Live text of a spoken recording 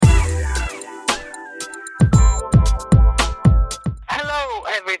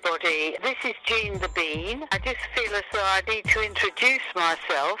is Jean the Bean. I just feel as though I need to introduce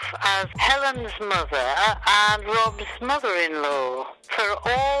myself as Helen's mother and Rob's mother-in-law. For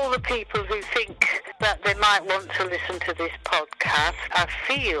all the people who think that they might want to listen to this podcast, I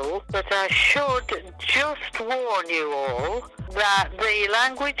feel that I should just warn you all that the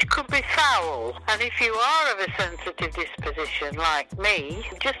language could be foul. And if you are of a sensitive disposition like me,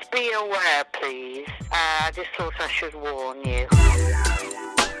 just be aware, please. I just thought I should warn you.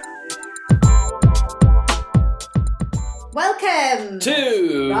 Welcome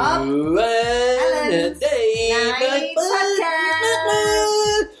to Rob, Helen's Night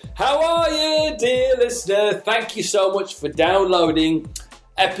Podcast. How are you, dear listener? Thank you so much for downloading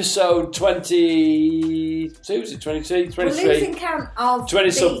episode 22, is it 22? 23? We're losing count of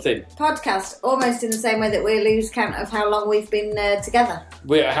 20-something. podcast almost in the same way that we lose count of how long we've been together.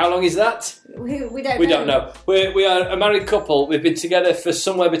 How long is that? We don't know. We don't know. We are a married couple. We've been together for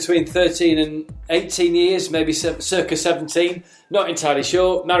somewhere between 13 and 18 years, maybe circa 17. Not entirely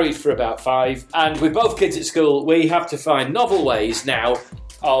sure. Married for about 5. And with both kids at school, we have to find novel ways now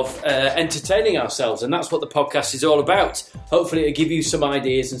of entertaining ourselves, and that's what the podcast is all about. Hopefully it'll give you some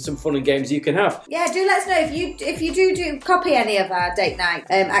ideas and some fun and games you can have. Yeah, do let us know if you do copy any of our date night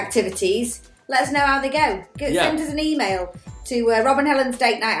activities. Let us know how they go. Send us an email to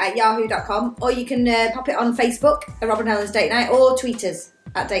robandhelensdatenight@yahoo.com, or you can pop it on Facebook at Rob and Helen's Date Night, or tweet us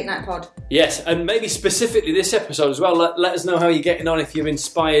at Date Night Pod. Yes, and maybe specifically this episode as well. Let us know how you're getting on, if you're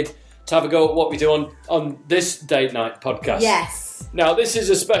inspired to have a go at what we do on this Date Night podcast. Yes. Now, this is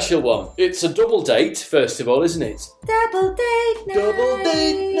a special one. It's a double date, first of all, isn't it? Double date night. Double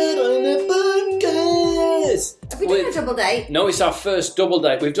date night on a podcast. Have we done a double date? No, it's our first double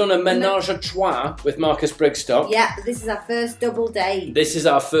date. We've done a ménage à trois with Marcus Brigstock. Yeah, this is our first double date. This is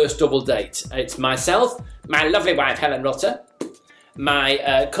our first double date. It's myself, my lovely wife, Helen Rutter,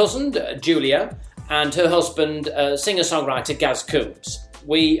 my cousin, Julia, and her husband, singer-songwriter Gaz Coombs.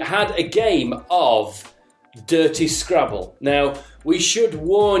 We had a game of Dirty Scrabble. Now, we should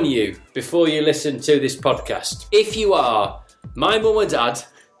warn you before you listen to this podcast. If you are my mum and dad,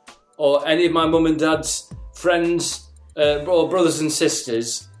 or any of my mum and dad's friends or brothers and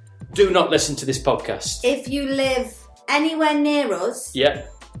sisters, do not listen to this podcast. If you live anywhere near us,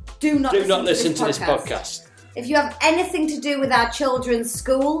 do not listen to this podcast. If you have anything to do with our children's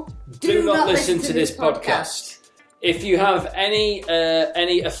school, do not listen to this podcast. If you have any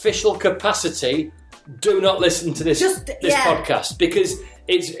official capacity, do not listen to this podcast, because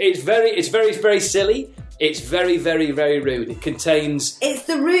it's very silly. It's very, very, very rude. It contains... It's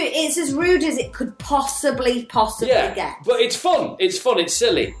as rude as it could possibly get. But it's fun. It's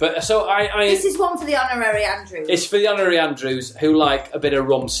silly. But so This is one for the honorary Andrews. It's for the honorary Andrews who like a bit of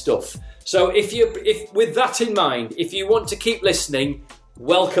rum stuff. So if with that in mind, if you want to keep listening,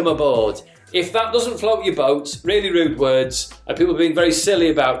 welcome aboard. If that doesn't float your boat, really rude words, and people being very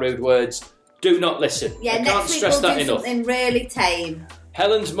silly about rude words, do not listen. Yeah, I can't stress we'll that do enough. Something really tame.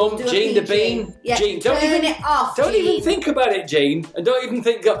 Helen's mum, Jean the Bean. Yeah, Jean, don't even think about it, Jean. And don't even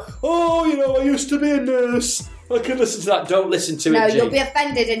think, I used to be a nurse. I can listen to that. Don't listen to it, Jean. No, you'll be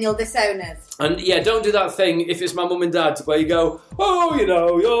offended and you'll disown us. And don't do that thing if it's my mum and dad where you go,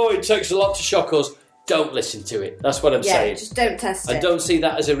 it takes a lot to shock us. Don't listen to it. That's what I'm saying. Just don't test it. I don't see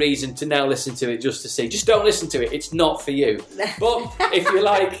that as a reason to now listen to it just to see. Just don't listen to it. It's not for you. But if you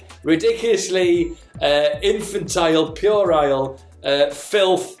like ridiculously infantile, puerile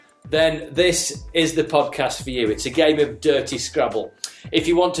filth, then this is the podcast for you. It's a game of Dirty Scrabble. If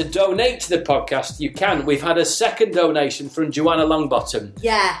you want to donate to the podcast, you can. We've had a second donation from Joanna Longbottom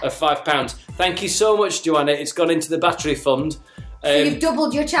of £5. Thank you so much, Joanna. It's gone into the battery fund. So you've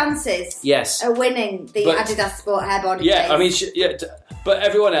doubled your chances of winning the Adidas Sport Hair Body Case. But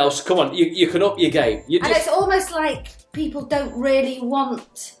everyone else, come on, you can up your game. And it's almost like people don't really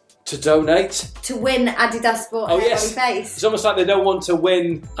want to donate to win Adidas Sport Hair Body Face. It's almost like they don't want to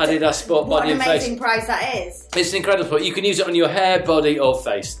win Adidas Sport Body and Face. What an amazing prize that is. It's incredible. You can use it on your hair, body or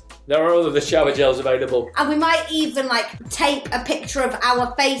face. There are other shower gels available. And we might even tape a picture of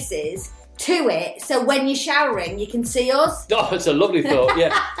our faces to it, so when you're showering you can see us. Oh, that's a lovely thought.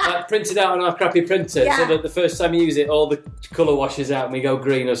 Print it out on our crappy printer so that the first time you use it all the colour washes out and we go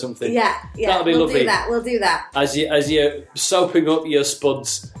green or something. That'll be lovely. We'll do that as you're soaping up your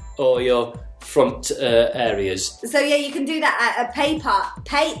spuds or your front areas. So you can do that at a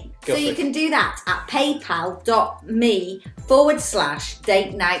you can do that at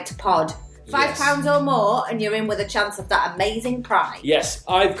paypal.me/datenightpod. £5 or more and you're in with a chance of that amazing prize. Yes,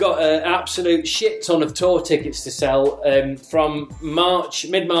 I've got an absolute shit ton of tour tickets to sell. From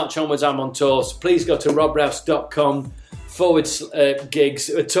mid-March onwards I'm on tour, so please go to robrous.com /gigs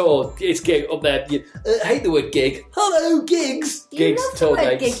tour. It's gig up there. I hate the word gig. Hello, gigs. You gigs love tour the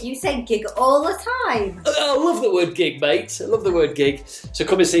word dates. gig. You say gig all the time. I love the word gig, mate. I love the word gig. So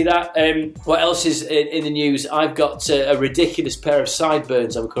come and see that. What else is in the news? I've got a ridiculous pair of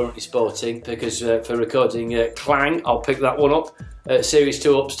sideburns I'm currently sporting because for recording Clang, I'll pick that one up. Series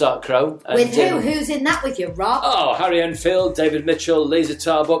 2 Upstart Crow. With who? Who's in that with you, Rob? Oh, Harry Enfield, David Mitchell, Lisa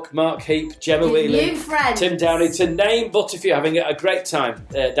Tarbuck, Mark Heap, Gemma Whelan, Tim Downey, to name but a few. Having a great time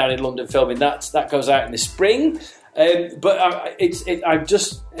down in London filming that. That goes out in the spring. But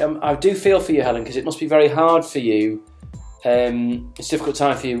I do feel for you, Helen, because it must be very hard for you. It's a difficult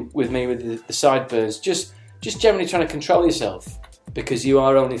time for you with me with the sideburns. Just generally trying to control yourself because you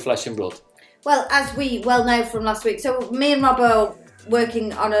are only flesh and blood. Well, as we well know from last week, so me and Rob are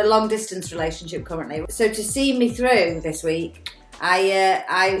working on a long-distance relationship currently. So to see me through this week,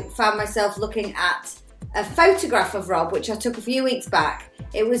 I found myself looking at a photograph of Rob, which I took a few weeks back.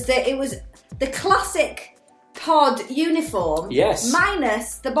 It was the classic pod uniform, yes,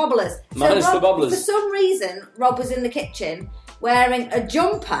 minus the bobblers. Minus the bobblers. For some reason, Rob was in the kitchen wearing a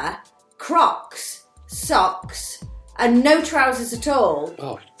jumper, Crocs, socks, and no trousers at all.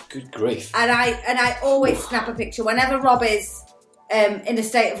 Oh, good grief. And I always snap a picture. Whenever Rob is in a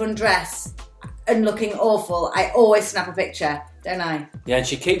state of undress and looking awful, I always snap a picture, don't I? Yeah, and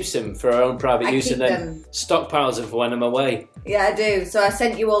she keeps them for her own private use and then stockpiles them for when I'm away. Yeah, I do. So I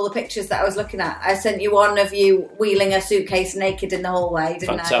sent you all the pictures that I was looking at. I sent you one of you wheeling a suitcase naked in the hallway,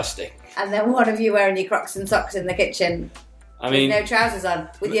 didn't Fantastic. I? And then one of you wearing your Crocs and socks in the kitchen. With no trousers on,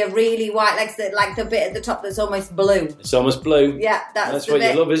 with your really white legs, like the bit at the top that's almost blue. It's almost blue. Yeah, that's the what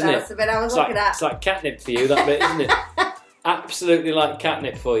bit, you love, isn't it? That's the bit I was looking at. It's like catnip for you, that bit, isn't it? Absolutely like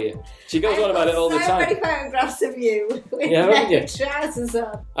catnip for you. She goes on about it all the time. So many photographs of you with no trousers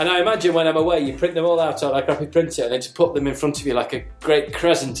on. And I imagine when I'm away, you print them all out on a crappy printer and then just put them in front of you like a great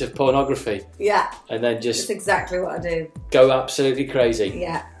crescent of pornography. Yeah. And then just... That's exactly what I do. Go absolutely crazy.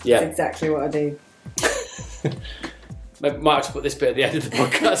 Yeah. That's exactly what I do. Mark's put this bit at the end of the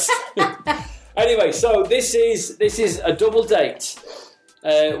podcast. Anyway, so this is a double date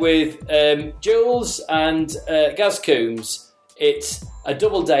with Jules and Gaz Coombs. It's a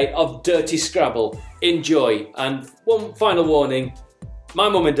double date of Dirty Scrabble. Enjoy. And one final warning: my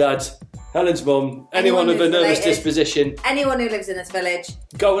mum and dad, Helen's mum, anyone with a nervous disposition, anyone who lives in this village,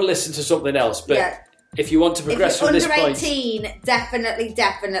 go and listen to something else. But if you want to progress from this point... If you're under 18,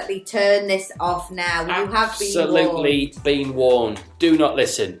 definitely turn this off now. You have absolutely been warned. Do not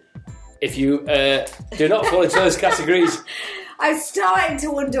listen. If you do not fall into those categories... I'm starting to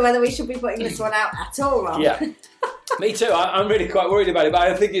wonder whether we should be putting this one out at all, Rob. Yeah. Me too. I'm really quite worried about it, but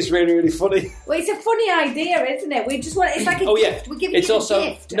I think it's really, really funny. Well, it's a funny idea, isn't it? We just want... It's like a gift. We're giving you a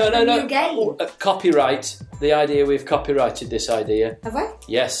gift. No. New game. Copyright. The idea, we've copyrighted this idea. Have we?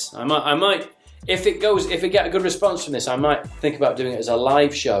 Yes. I might... If we get a good response from this, I might think about doing it as a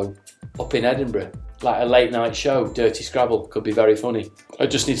live show up in Edinburgh. Like a late night show, Dirty Scrabble. Could be very funny. I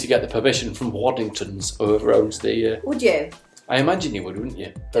just need to get the permission from Waddingtons, whoever owns the... Would you? I imagine you would, wouldn't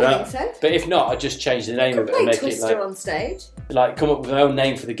you? I think so. But if not, I'd just change the name of it and make Twister it like... on stage. Like, come up with my own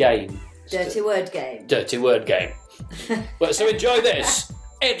name for the game. Dirty Word Game. Dirty Word Game. Well, so enjoy this.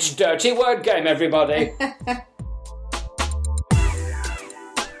 It's Dirty Word Game, everybody.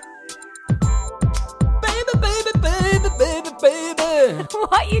 Baby.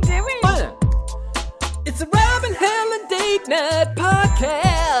 What are you doing? It's a Rob and Helen date night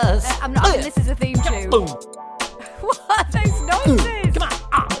podcast. I'm not having this as a theme tune. Boom. What are those noises? Come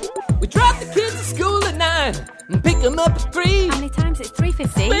on. We drop the kids at school at 9 and pick them up at 3. How many times? It's 3:15.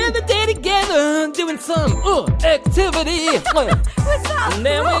 Spend the day together doing some activity. What's that? And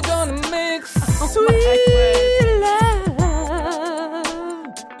then we're gonna make sweet love.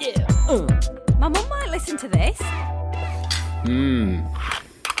 Yeah. My mum might listen to this.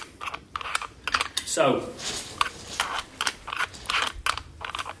 So,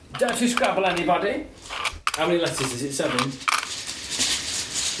 Dirty Scrabble, anybody? How many letters is it? 7?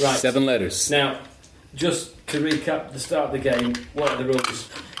 Right. 7 letters. Now, just to recap the start of the game, what are the rules?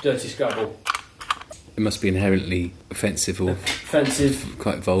 Dirty Scrabble. It must be inherently offensive or offensive,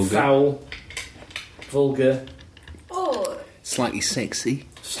 quite vulgar, foul, vulgar, slightly sexy.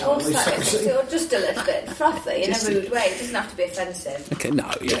 Or just a little bit frothy in a rude way. It doesn't have to be offensive. Okay,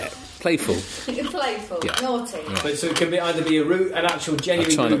 playful. Playful, naughty. Yeah. But so it can either be an actual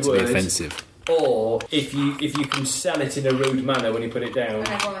genuine I try not to word, be offensive. Or if you can sell it in a rude manner when you put it down. When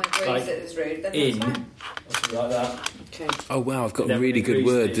everyone agrees that it's rude, then in, that's fine. or something like that. Okay. Oh wow, I've got a really good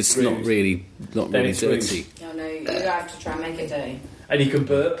word that's not really dirty. No, you have to try and make it dirty. And you can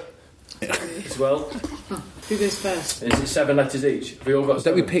burp as well. Who goes first? Is it 7 letters each? Have we all got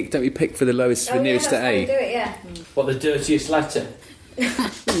Don't we 7? pick for the lowest, the nearest to that's how we do A? it, yeah. What, the dirtiest letter?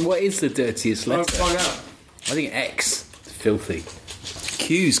 What is the dirtiest letter? Find out. I think X. It's filthy.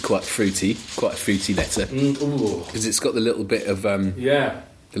 Q's quite a fruity letter Ooh. because it's got the little bit of Yeah.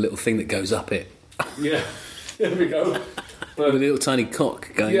 the little thing that goes up it. Yeah. There we go. With But, a little tiny cock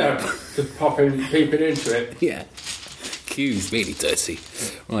going yeah, up. just peeping into it. Yeah. Q's really dirty.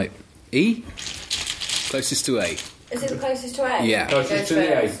 Right. E? Closest to A. Is it the closest to A? Yeah. Closest Goes to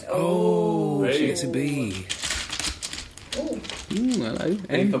the A. first. Oh. She gets a B. Ooh. Hello. E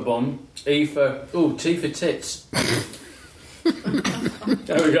M. for bum. E for... Ooh, T for tits. There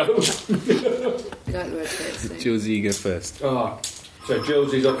we go. You like the word tits? Jules, you go first. Oh. So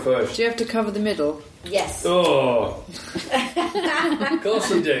Julesie's up first. Do you have to cover the middle? Yes. Oh. Of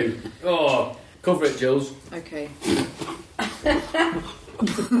course I do. Oh. Cover it, Jules. Okay.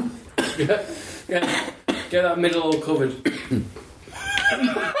 Get that middle all covered.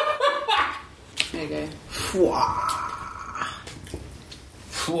 There you go.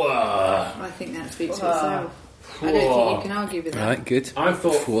 Fwah. I think that speaks for itself. I don't think you can argue with that. Right, good. I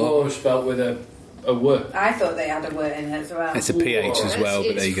thought fwah was spelt with a word. I thought they had a word in it as well. It's a PH as well,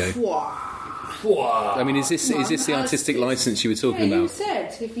 but there you go. Fwah. I mean, is this the artistic license you were talking Yeah, you about?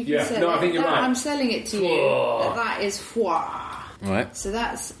 said. If you Yeah, can say no, I that, think you're right. I'm selling it to you. Fwah. That is foie. Right. So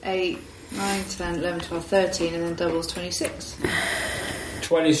that's 8, 9, 10, 11, 12, 13, and then doubles 26.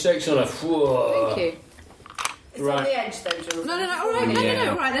 26 on a fwah. Thank you. It's Right. on the edge, though, Jules. No, all right, Yeah.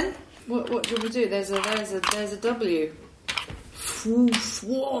 all right then. What do you want me to do? There's a W.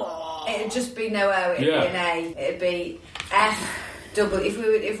 Foie. It'd just be no O. It'd Yeah. be an A. It'd be F. Double. If we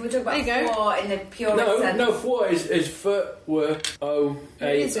were talking about There you go. four in the purest sense. No, fwah is fwah.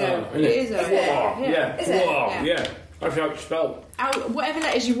 It is O. isn't It is O. Fwah. Yeah. Yeah. Is it? Fwah. Yeah. That's how it's spelled. Whatever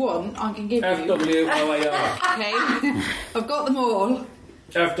letters you want, I can give you. FWOAR. Okay. I've got them all.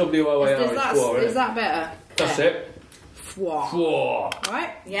 FWOAR is fwah, Is isn't it? that better? That's it. Foie. Fwah. Right?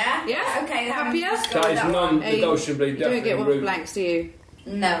 Yeah? Yeah. Okay. then Happier? I'm just going That is with one. non-negotiably You don't get definitely one rude. blanks, do you?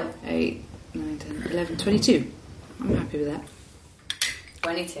 No. 8, 9, 10, 11, 22. I'm happy with that.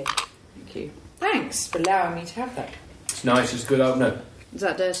 22. Thank you. Thanks for allowing me to have that. It's nice, it's good opener. Is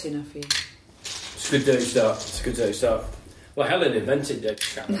that dirty enough for you? It's a good dirty start. It's a good dirty start. Well, Helen invented Dirty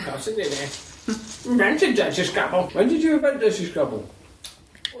Scrabble. Invented Dirty Scrabble. When did you invent Dirty Scrabble?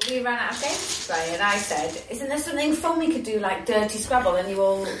 Well, we ran out of games today, and I said, isn't there something fun we could do like Dirty Scrabble? And you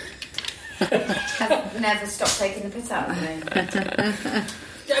all have never stopped taking the piss out of me.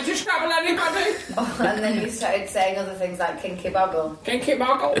 Dirty Scrabble, anybody? Oh, and then you started saying other things like Kinky Boggle. Kinky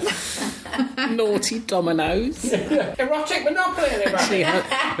Boggle. Naughty dominoes. Erotic Monopoly, anybody?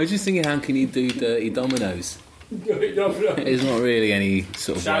 I was just thinking, how can you do dirty dominoes? There's not really any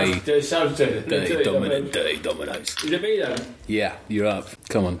sort of way. Sounds dirty. Dirty dominoes. Is it me then? Yeah, you're up.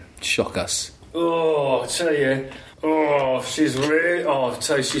 Come on, shock us. Oh, I tell you. Oh, she's really... Oh, I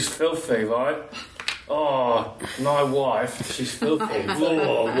tell you, she's filthy, right? Oh, my wife. She's filthy.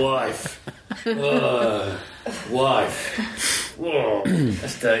 Oh, wife. Wife. Oh,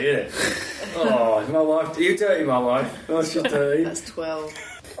 that's dirty, isn't it? Oh, my wife. Are you dirty, my wife? Oh, she's dirty. That's 12.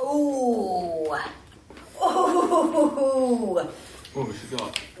 Ooh. Ooh. What has she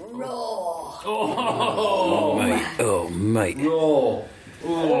got? Raw. Oh, mate. Raw.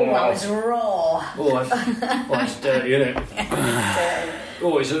 Oh, that was raw. Oh, that's dirty, isn't it?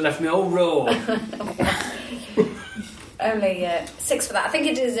 Oh, it's left me all raw. Only 6 for that. I think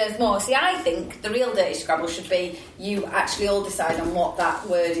it deserves more. See, I think the real Dirty Scrabble should be you actually all decide on what that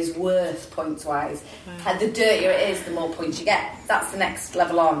word is worth points-wise. And the dirtier it is, the more points you get. That's the next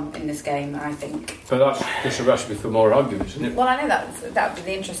level on in this game, I think. But that's just a recipe for more arguments, isn't it? Well, I know that would be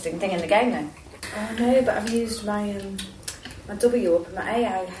the interesting thing in the game, then. Oh, no, but I've used my W up and my A.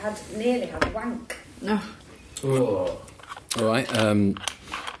 I nearly had a wank. No. Oh. All right.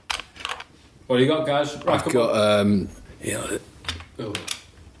 What do you got, guys? I've got. Yeah. Oh.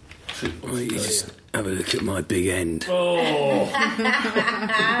 Well, you just have a look at my big end. Oh.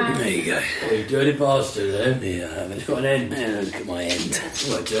 There you go. Oh, you dirty bastard, eh? Yeah, have a It's got an end. look at my end.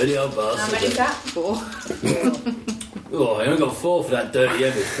 What a dirty old bastard. How many is that? 4. Oh, I only got 4 for that dirty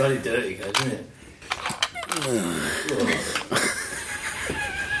end. It's bloody dirty, guys, isn't it?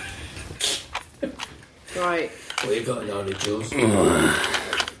 Right. What you got now, Jules?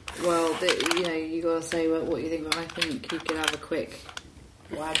 Well, you got to say what you think, but I think you can have a quick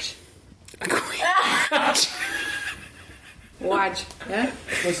waj. Waj, yeah?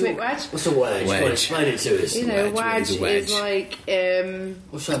 Quick waj? What's a wedge? Wedge. Go on, explain it to us. You know, Wedge, waj what is is a like,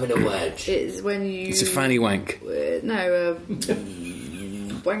 What's having a wedge? it's when you... It's a fanny wank. No,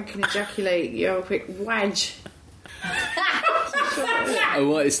 wank and ejaculate, you have a quick wedge. Oh,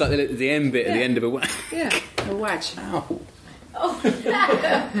 what? It's like the end bit at the end of a wedge. Yeah, a wedge. Ow.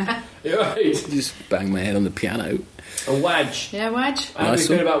 You're right. Just bang my head on the piano. A wedge. Yeah, wedge. How do we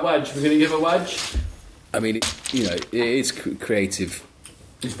feel about wedge? We're going to give a wedge? I mean, it is creative.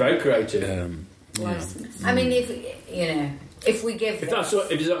 It's very creative. I mean, if we give If that's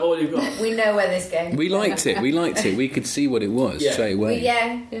all you've got. we know where this game. We liked it. We could see what it was straight away.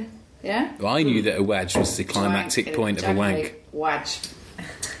 Yeah. Yeah? Well, I knew that a wedge was the climactic point of a wank. Wedge.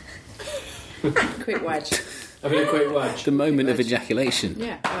 Quick wedge. Having a quick wedge. The moment of ejaculation.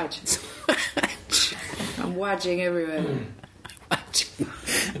 Yeah, wedge. I'm wedging everywhere.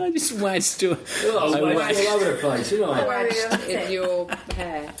 I just wedged to. Oh, I wedged all over the place, you know. Wedged in your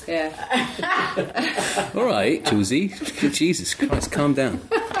hair. Yeah. All right, Julesy. Jesus Christ, calm down.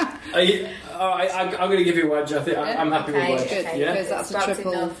 All right, I'm going to give you a wedge. I think I'm happy with wedge. Good, Yeah. because that's a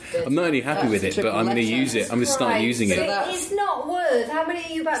triple. I'm not only happy with it, but I'm going to use it. I'm going to start using So it. it's not worth. How many are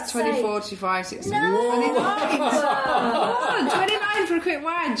you about to 24, say? 25, 26. No. 29. Come on, 29 for a quick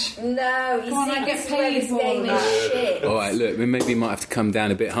wedge. No, you Come on, see, I get this is where paid this for game that. is shit. All right, look, we maybe might have to come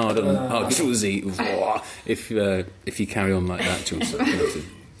down a bit hard on Julesy if you carry on like that, Jules. I'm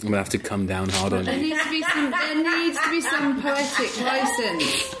going to have to come down hard on There you. needs to be some poetic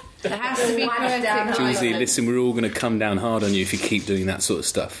license. There has to be poetic Julesy, license. listen, we're all going to come down hard on you if you keep doing that sort of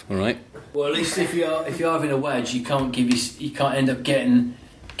stuff. All right? Well, at least if you're having a wedge, you can't end up getting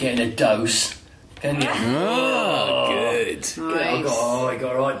a dose, can you? Oh, good. Nice. I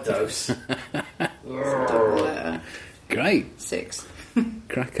got a right dose. Double letter. Great. 6.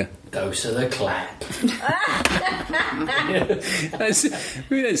 Cracker. Dose of the clap.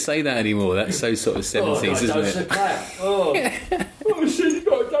 We don't say that anymore. That's so sort of 70s, Dose isn't of it? the clap. Oh, shit, you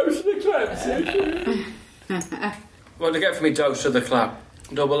got a dose of the clap. What did you get for me, dose of the clap?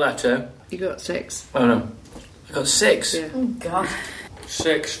 Double letter? You got 6. Oh no, I got 6. Yeah. Oh, God.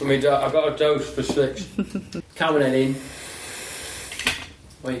 6 for me. I got a dose for 6. Cameron in.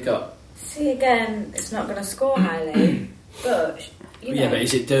 What you got? See, again, it's not going to score highly, but, you know, Yeah, but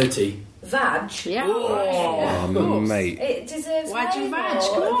is it dirty? vag, Yeah. Oh, mate. it deserves Wedge and high vag,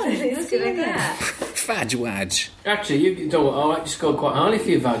 more come on, than it's let's going to do get. Fadge wadge. Actually, you don't. I like to score quite highly for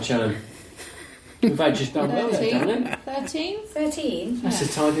your vag, Shannon. Your vag just done well there, darling. 13? 13? That's a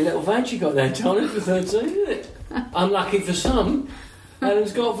tidy little vag you got there, darling, for 13, isn't it? Unlucky for some,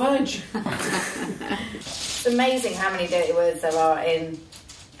 Helen's got vag. It's amazing how many dirty words there are in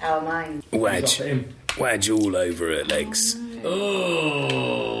our mind. Wedge. Wedge all over her legs.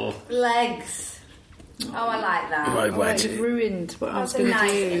 Oh. Legs. Oh, I like that. Right, Oh, wedge. it's ruined what I was That's a going to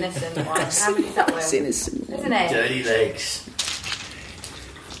nice, do. innocent one. How many is that worth? Innocent. Isn't it? Dirty legs.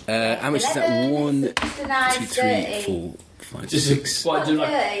 How much is that? 11, 1, 2, 9, 3, 30. 4, 5, Just 6. What, do you like,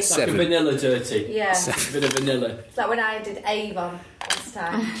 Dirty. like a 7. vanilla dirty? Yeah. A bit of vanilla. It's like when I did Avon last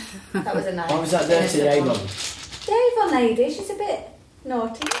time. That was a nice. Why was that dirty, innocent Avon? one. The Avon lady, she's a bit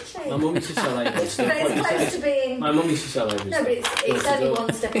naughty, isn't she? My mum used to sell Avon stuff. But it's close to being. My mum used to sell Avon No, stuff. but it's only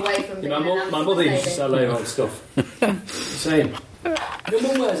one step away from being. My a mother nasty used to lady. sell Avon stuff. Same. Your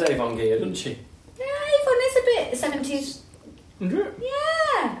mum wears Avon gear, doesn't she? Yeah, Avon is a bit 70s. Mm-hmm.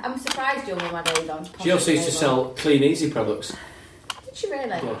 Yeah, I'm surprised your mum had Avon. She also used to Avon. sell Clean Easy products. Did she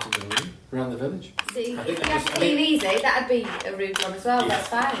really? Around the village. See, I if think you that had was- clean easy, that'd be a rude one as well. That's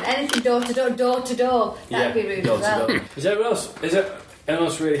fine. Anything door to door, that'd be rude door as to well. door. Is anyone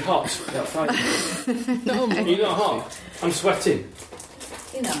else really hot? That fight? You're not hot? I'm sweating.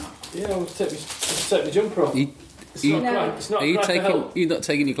 You know. Yeah, I'll take my jumper off. It's not No. right. It's not Are you right for taking? help. You're not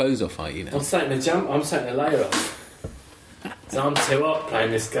taking your clothes off, are you? Now? I'm taking the layer off. So I'm too hot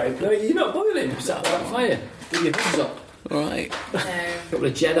playing this game. No, you're not boiling. Sat by that fire. With your hoods up. All right. No. A couple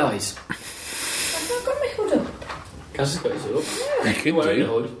of Jedis. I've not got my hood up. Kaz has got his hood. You could You're wearing a do.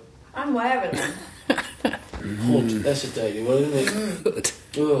 hood. I'm wearing them. Hood. That's a dirty one, isn't it? Good.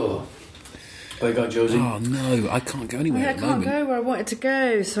 Oh. Where you got Josie? Oh no, I can't go anywhere I at the can't moment. go where I wanted to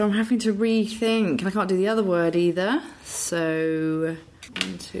go, so I'm having to rethink. And I can't do the other word either. So,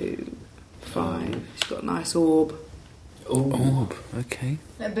 1, 2, 5. She's got a nice orb. Orb. Okay.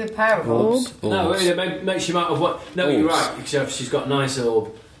 A big pair of orbs. No, Orbs. wait, maybe she might have what? No, you're Orbs. right. Except she's got a nice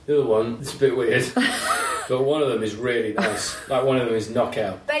orb. The other one, it's a bit weird. But one of them is really nice. Like one of them is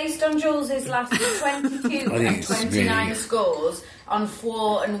knockout. Based on Jules's last 22 I think and it's 29 really- scores on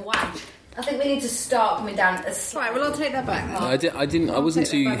floor and wedge, I think we need to start coming down a Right, well, I'll take that back. I didn't. I wasn't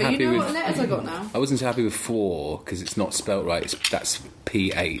too happy You know with. what letters I got now? I wasn't too happy with 4 because it's not spelt right. That's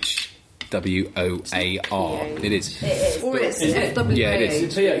PH. W-O-A-R. It is. Or it's Is it? F-W-A-H. Yeah, it is.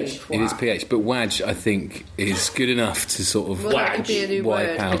 It's PH. It is PH, but Wadge, I think, is good enough to sort of Well, that could be a new wipe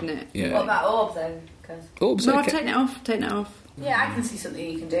word, out. couldn't it? Yeah. What about orb then? 'Cause- Orbs, No, I've okay. taken it off. Taken it off. Yeah, I can see something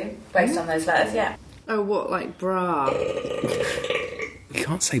you can do based on those letters. Yeah. Oh, what, like bra? You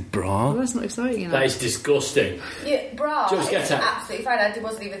can't say Well, bra. that's not exciting enough. That is disgusting. Yeah, bra. Just get is out. absolutely fine. I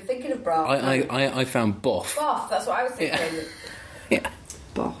wasn't even thinking of bra. I found boff. Boff, that's what I was thinking. Yeah.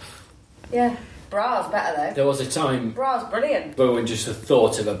 Boff. Yeah. Bra's better though. There was a time Bra's brilliant. Bowen just the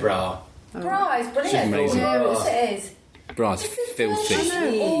thought of a bra. Bra is brilliant. She's amazing. Yeah, of course it is. Bra's filthy.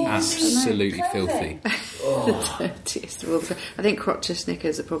 Dirty. Absolutely Clothing. filthy. The dirtiest of all. I think crotch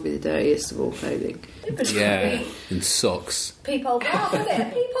Snickers are probably the dirtiest of all clothing. Yeah. And socks. Peephole bra, wasn't it? A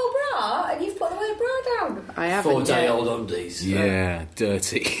peephole bra, and you've put the word bra down. I haven't 4-day yet. old undies. Yeah,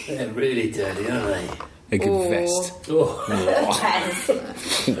 dirty. They're really dirty, aren't they? A good Or- vest. Oh, Yes.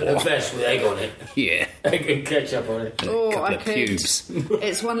 and a vest with egg on it. Yeah. Egg and ketchup on it. Or Couple I of could. pubes.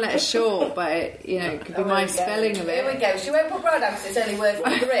 It's one letter short, but it could be my spelling of Here we it. go. She won't put bra down because it's only word for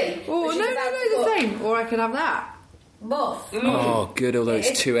 3. Oh But she's no, about to the put same. Or I could have that. Muff. Oh, good, although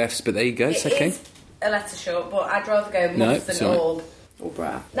it's 2 Fs, but there you go, it's It okay. is a letter short, but I'd rather go No, muff than it's all right. orb. Or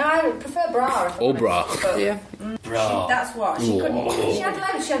bra. No, I would prefer bra. If I'm Or honest, bra. but Yeah. Bra. That's what she couldn't. She had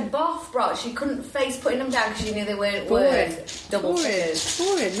loads. She had boff bra. She couldn't face putting them down because she knew they weren't Boring. words. Double Boring. figures.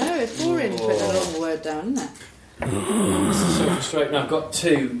 Boring. No, it's boring putting the wrong word down, isn't it? This is so frustrating. I've got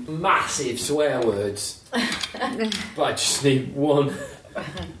 2 massive swear words, but I just need one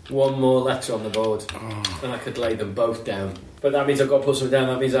more letter on the board, and I could lay them both down. But that means I've got to put something down.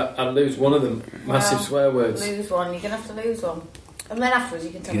 That means I'll lose one of them. Massive Well, swear words. Lose one. You're gonna have to lose one, and then afterwards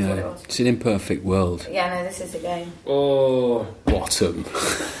you can tell us what it was. It's an imperfect world. Yeah, no, this is the game. Oh, Bottom.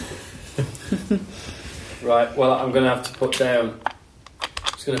 right. Well, I'm going to have to put down. I'm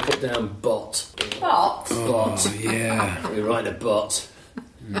just going to put down bot. What? Bot. Oh, yeah. We write a bot.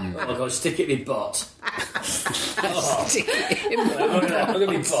 Oh, I've got to stick it in my bot. Stick it in Oh, look at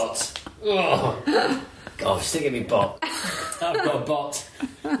me bot. Oh, God, stick it in my bot. I've got a bot.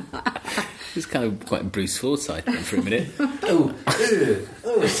 It's kind of quite Bruce Forsyth then for a minute. Oh,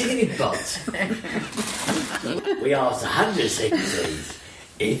 stick it in my bot. We asked 100 signatories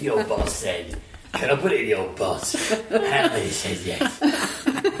if your boss said, "Can I put it in your bot?" And they said yes.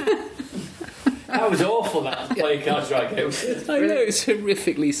 That was awful, that playing Counter-Strike game. I know, it's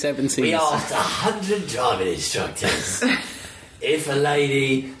horrifically 70s. We asked 100 driving instructors if a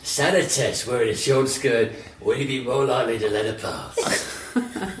lady sat a test wearing a short skirt, would he be more likely to let her pass?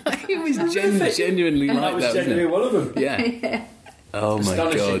 It was genuinely like That was that, genuinely one of them. wasn't it? Yeah. Oh my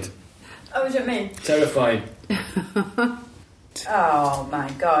Astonishing. God. Oh, is it me? Terrifying. Oh my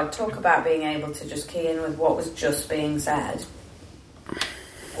God! Talk about being able to just key in with what was just being said.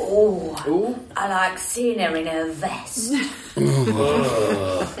 Oh, Ooh. I like seeing her in her vest.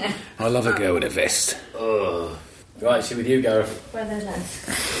 I love a girl in a vest. Oh. Right, see with you, Gareth. Where are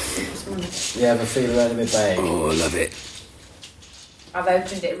those? You have a feel around in my bag. Oh, I love it. I've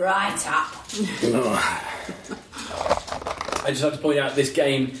opened it right up. Oh. I just have to point out this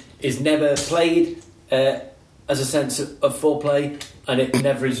game is never played as a sense of foreplay, and it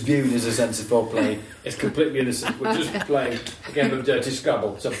never is viewed as a sense of foreplay. It's completely innocent. We're just playing a game of dirty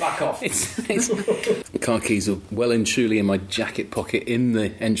Scrabble, so back off. The car keys are well and truly in my jacket pocket in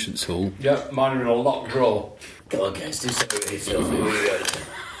the entrance hall. Yeah, mine are in a locked drawer. Go on, guys, do something with yourself. Here we go.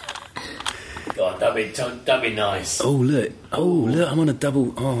 God, that'd be nice. Oh, look. Oh, look, I'm on a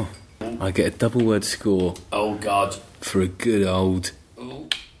double... Oh, I get a double word score Oh, God. for a good old... Ooh.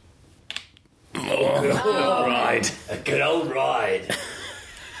 Good old ride. A good old ride.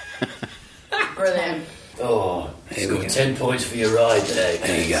 Brilliant. Oh, Here you've we got go. 10 points for your ride there.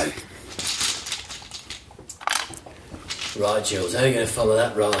 There you go. Right, Jules, how are you going to follow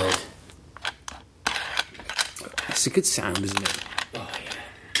that ride? It's a good sound, isn't it? Oh,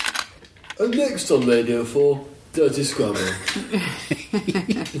 yeah. And next on Radio 4, Dirty Scrabble.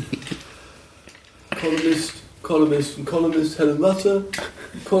 columnist Helen Rutter,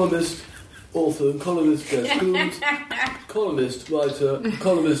 columnist, author and columnist Jeff Gould, columnist, writer,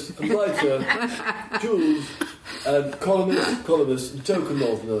 Jules, and columnist and token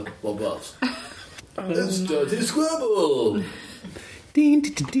northerner, Bob Ross. It's Dirty Scrabble! And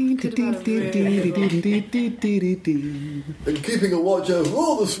keeping a watch over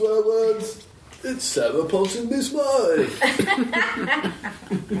all the swear words, it's Sarah Ponsonby Smythe.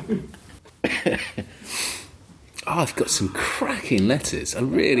 Oh, I've got some cracking letters. I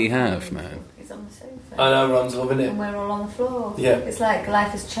really have, man. Is He's on the sofa. I know, Ron's loving it. And we're all on the floor. Yeah. It's like life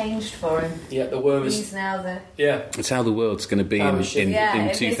has changed for him. Yeah, the worm is... He's now the... Yeah. It's how the world's going to be in this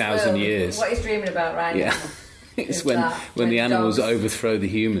 2,000 world, years. What he's dreaming about right Yeah. now. It's is when that, the animals dogs overthrow the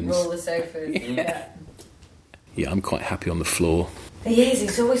humans. roll the sofas. Yeah. Yeah, I'm quite happy on the floor. He is.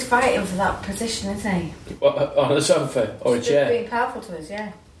 He's always fighting for that position, isn't he? What, on a sofa or a He's chair? being powerful to us,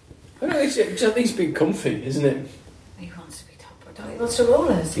 yeah. I think he's been comfy, isn't it? He wants to be top. He wants to roll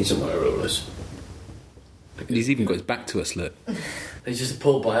us. He's not going to rule us. He's even got his back to us, look. He's just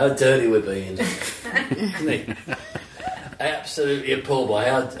appalled by how dirty we're being. Isn't he? Absolutely appalled by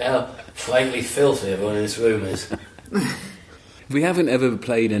how flagrantly filthy everyone in this room is. We haven't ever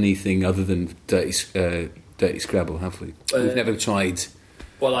played anything other than Dirty Scrabble, have we? We've never tried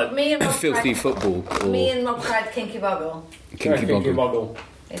Well, like... Me and Rob filthy tried, football or Me and Rob tried Kinky Boggle. Kinky Boggle. Boggle.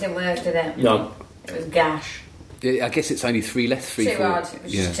 It didn't work, did it? No. It was gash. Yeah, I guess it's only three left, Too four. hard. It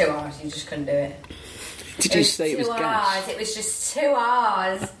was just too hard. You just couldn't do it. Did you say it was too gas? hard. It was just too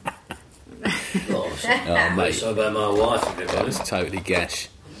hard. Oh, mate, So about my wife, if that was totally gash.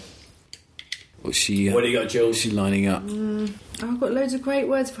 What's she? What do you got, Jules? What's she lining up? I've got loads of great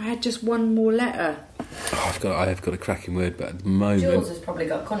words if I had just one more letter. Oh, I have got a cracking word, but at the moment, Jules has probably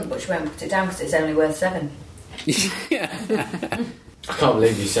got cunt, but she won't put it down because it's only worth 7. yeah. I can't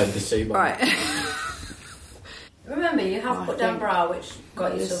believe you said the C bomb. Right. Remember, you have put down bra, which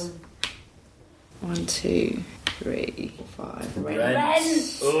got you some... 1, 2, 3, 5.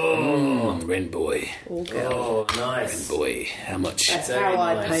 Rent. Oh, Rent boy, All girl. Oh, Rent nice. boy. How much? That's very how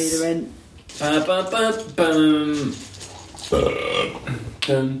I nice. pay the rent. Ba-ba-ba-bum.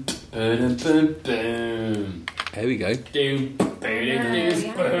 Bum, ba-da-bum-bum. There we go. Doom, Oh,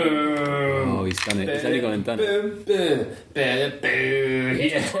 he's done it. He's only gone and done it. Yeah.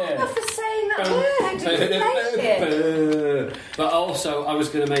 For saying that word, I didn't make it. But also, I was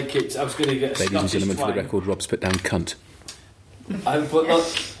going to make it. I was going to get. Ladies and Scottish gentlemen, for the twang. record, Rob's put down cunt. I put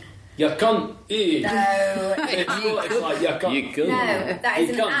that. You can't eat. No, It's like you can't. You go. no, that is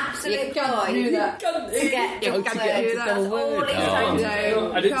You an can't. absolute joy do that. to get the word. do That's that. all he's trying to do.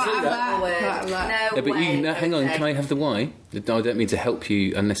 I didn't Can't see have that. that. Word. Can't have that. No No, but way. you. No, hang on. Okay. Can I have the Y? I don't mean to help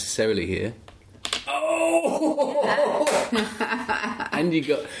you unnecessarily here. Oh! And you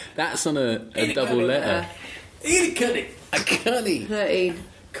got that's on a double letter. Eat it, A cunny. 13.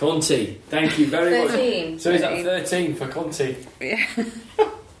 Conti, thank you very 13. much. So is that 13 for Conti? Yeah.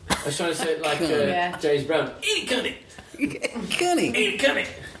 I was trying to say it like Yeah. James Brown. Eat it, Conti. Cunny. Eat it, Conti.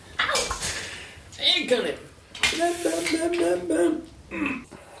 Ow! Eat it, Conti.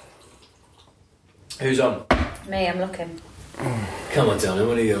 Who's on? Me, I'm looking. Come on, darling,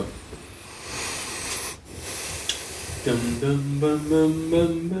 what do you got? Dum, dum, bum, bum,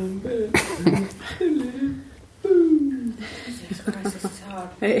 bum, bum, bum. Jesus Christ, this is hard.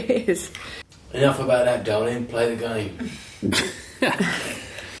 It is. Enough about that, darling. Play the game.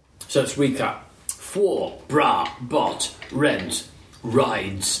 So let's recap. 4, bra, bot, rent,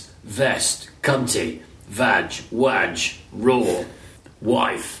 rides, vest, cunty, vag, waj, raw,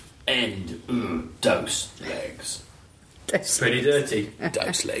 wife, end, dose, legs. Pretty dirty.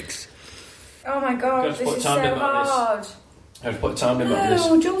 Dose legs. Oh my god, Let's this put is time so limit on this. hard. I have to put a time limit on this.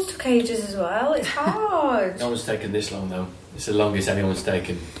 No, Jules took ages as well. It's hard. No one's taken this long though. It's the longest anyone's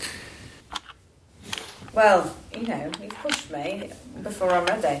taken. Well, you know, you've pushed me before I'm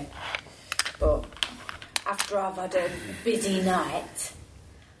ready. But after I've had a busy night,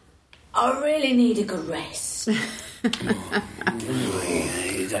 I really need a good rest. You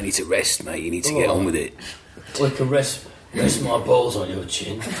don't need to rest, mate. You need to get on with it. We can rest my balls on your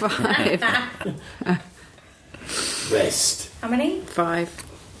chin. 5. Rest. How many? 5.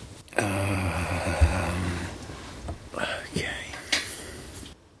 Okay.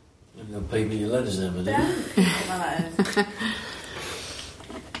 I'm going to pay me your letters then, my dear.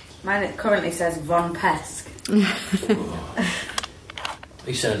 Mine currently says Von Pesk.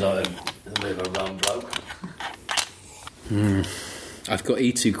 He sounds like a bit of a rum bloke. I've got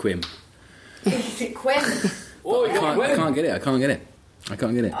E2 Quim. Is it Quinn? Oh, you got I can't get it. I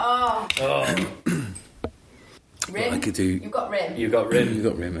can't get it. Oh, Well, I Rim. could do. You've got Rim. You got rim. You've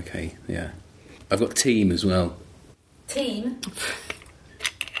got Rim, okay, yeah. I've got Team as well. Team.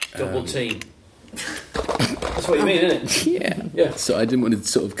 Double team. That's what you mean, isn't it? Yeah. Yeah. So I didn't want to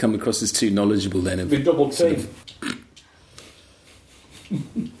sort of come across as too knowledgeable then. Be double team.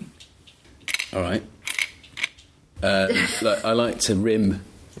 All right. I like to rim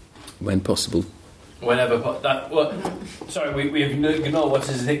when possible. Whenever that. What? Sorry, we ignore what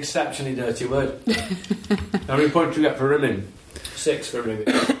is an exceptionally dirty word. How many points do you get for rimming? 6 for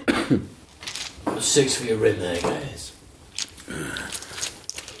rimming. 6 for your rim there, guys.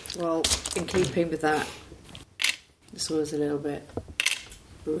 Well, in keeping with that, this was a little bit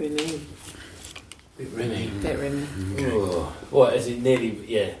rimmy. Bit rimmy. Bit rimmy. Oh. What, is it nearly...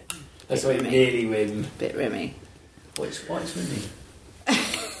 Yeah. That's why it nearly rim. Bit rimmy. What's rimmy?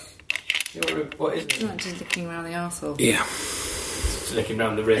 What is it? Not just looking around the arsehole. Yeah. Just looking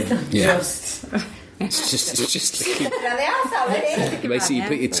round the rim. Yeah. It's just looking. Basically, you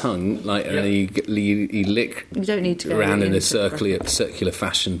put your tongue like, and then you lick. You don't need to go around in a into circular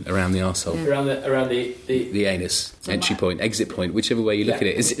fashion around the arsehole. Around the anus, entry point, exit point, whichever way you look at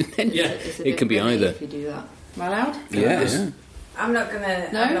it. Is it? Yeah. It can be either. If you do that. Am I allowed? Yeah. I'm not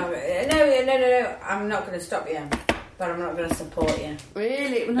gonna. No? No. I'm not gonna stop you, but I'm not gonna support you.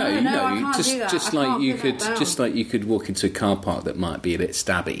 Really? No, I can't do that. Just I like can't you put could, that down. just like you could walk into a car park that might be a bit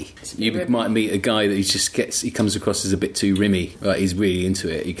stabby. You rimmy. might meet a guy that he comes across as a bit too rimmy. Like he's really into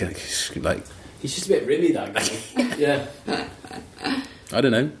it. He can, like, He's just a bit rimmy, that guy. Yeah. I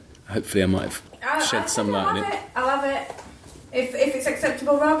don't know. Hopefully, I might have shed some light on it. I'll have it. If it's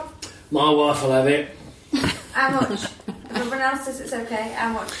acceptable, Rob. My wife will have it. How much? Everyone else says it's okay.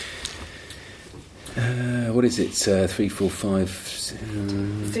 How much? What is it? 3, 4, 5.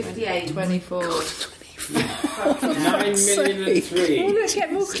 58. 24. 9,000,003. Well, look,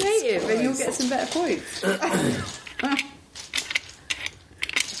 get more creative and you'll get some better points.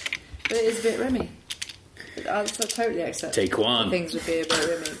 But it is a bit rimmy. I totally accept. Take one. Things would be a bit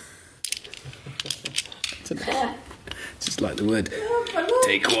rimmy. Just like the word. Look,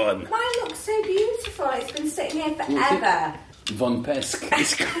 Take one. Mine looks so beautiful. It's been sitting here forever. Von Pesk.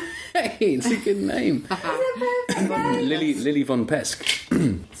 It's great. It's a good name. Lily Von Pesk.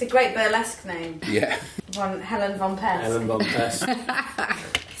 It's a great burlesque name. Yeah. Helen Von Pesk. Helen Von Pesk.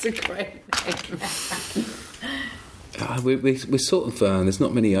 It's a great name. We're sort of there's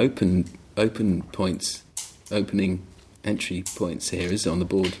not many opening entry points here, is it, on the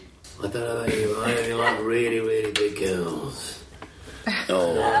board? I don't know about you, I only like really, really big girls.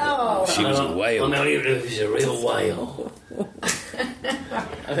 Oh, she was a whale. I know even if she's a real whale.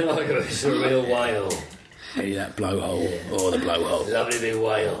 I don't like her if she's a real whale. Hey, that blowhole. Oh, the blowhole. Lovely big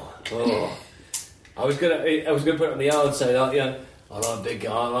whale. Oh. I was gonna put it on the yard and say, like, you know, I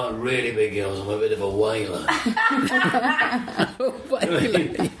like really big girls. I'm a bit of a whaler.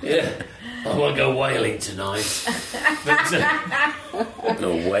 Yeah. I want to go whaling tonight. But,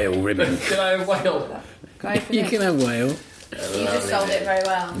 Oh, whale ribbon. can I have whale? You can have whale. You just sold it very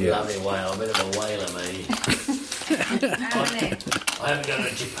well. Yeah. Lovely whale. A bit of a whaler, mate. How many? I haven't gone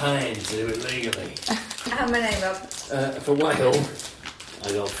to Japan to do it legally. How many, Rob? For whale,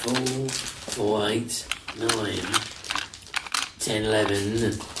 I got 4, 4, 8, 9, 10,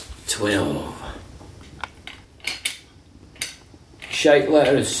 11, 12. Shape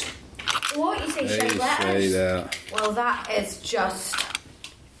letters. What? You say shape letters? Well, that is just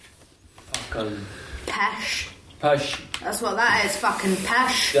Fucking pesh. push. That's what that is, fucking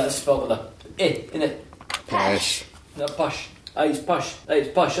pesh. That's spelled with a I, innit? Pesh. No, push. It's push. It's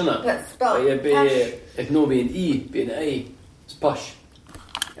push, innit? But spelled It'd be, pesh. if no be an E, be an A. It's push.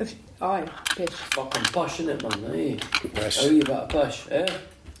 Aye, pitch. Fucking push, innit, man? Eh? Push. Oh, you better push, eh?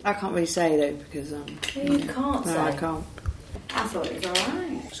 I can't really say though because You can't say. no, I can't. I thought it was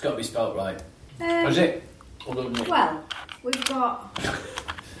alright. It's got to be spelt right. Is it? Well, we've got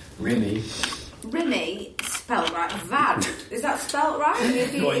Really? Rimmy spelled right. Vad. Is that spelled right?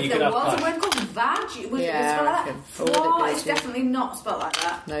 If Go on, you there can have was a that. word called Vad, would Yeah, it spell I like reckon. that? Forward it, Flaw please, is yeah. definitely not spelled like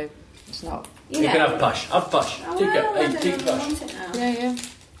that. No, it's not. You You know. can have push. Have push. Oh, Take well, it. I Hey, don't take know, I push. want it now. Yeah.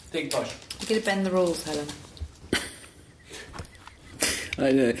 Take push. You're going to bend the rules, Helen.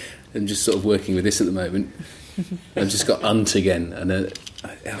 I know. I'm just sort of working with this at the moment. I've just got unt again, and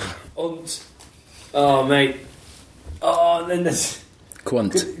Unt. Oh, mate. Oh, and then there's...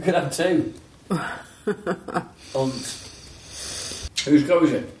 quant. You could have 2. Unt. Whose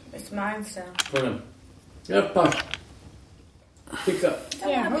goes it? It's mine still. Put him. Yeah, push. Pick that.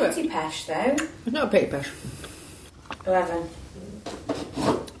 Don't want a pretty pesh though. It's not a big push. 11.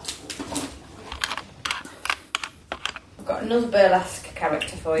 I've got another burlesque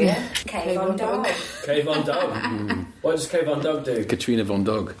character for you. Kay Von Dog. Kay Von Dog. What does Kay Von Dog do? Katrina Von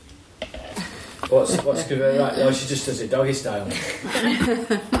Dog. What's good right? No, she just does it doggy style.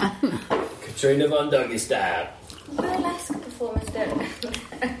 Katrina Von Doggy style. Burlesque performers don't.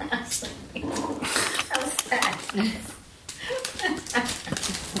 How sad.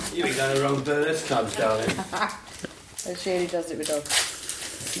 You've been going to the wrong burlesque clubs, darling. She really does it with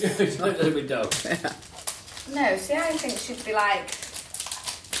dogs. It's not does it with dogs. No, see, I think she'd be like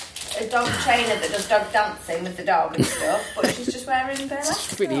a dog trainer that does dog dancing with the dog and stuff, but she's just wearing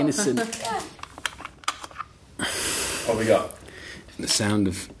burlesque. Pretty stuff. innocent. Yeah. What we got? The sound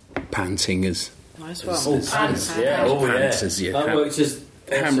of panting as Nice one. Oh, pants, yeah. Oh, yeah. pants as you That works as...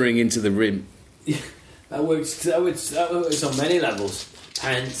 hammering into the rim. That works on many levels.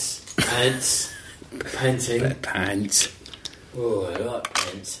 Pants, panting. Pants. Oh, I like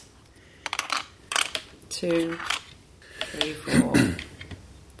pants. 2, 3, 4, 5,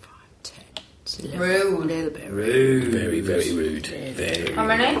 10. It's a Rude. little bit Rude. Very, very rude. Very. How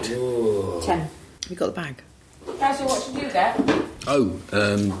many? Oh. 10. You got the bag? Guys, so what did you get?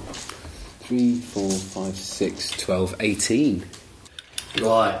 3, 4, 5, 6, 12, 18.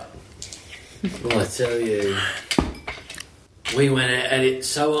 Right. Well, I tell you, we went at it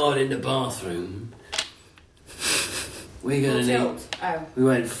so hard in the bathroom. We're gonna need. Oh. We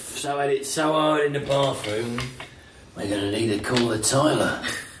went at it so hard in the bathroom. We're gonna need to call the Tyler.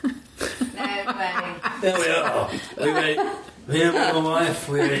 No way. There we are. Me and my wife,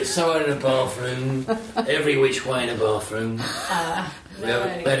 we went so hard in the bathroom, every which way in the bathroom. We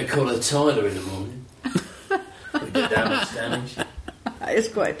had to call a Tyler in the morning. We did that much damage. That is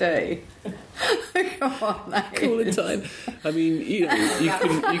quite dirty. Come on, mate. All the time. I mean, you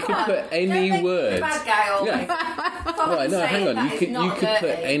could put any word. Bad guy always. Right, no, hang on. You could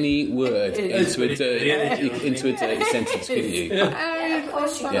put any word into a dirty sentence, couldn't you? Of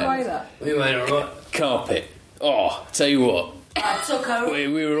course you Yeah. Why that? We went alright. Carpet. Oh, tell you what, I took her. we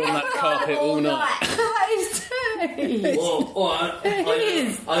were on that carpet all night. That is dirty.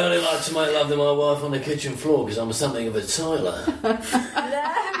 I only like to make love to my wife on the kitchen floor because I'm something of a Tyler. No.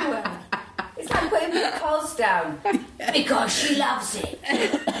 It's like putting the coals down because she loves it.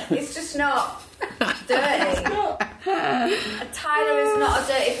 It's just not dirty. A Tyler is not a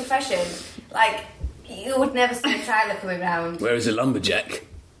dirty profession. Like, you would never see a Tyler coming round. Whereas a lumberjack.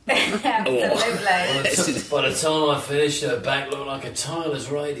 Absolutely. By the time I finished, her back looked like a Tyler's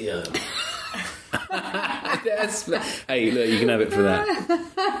radio. Hey, look, you can have it for that.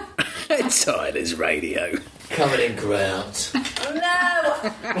 Tyler's radio. Covered in grout. No, you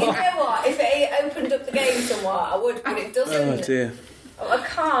know what? If it opened up the game somewhat, I would, but it doesn't. Oh dear. I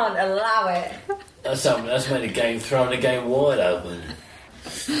can't allow it. That's made the game, throwing the game wide open.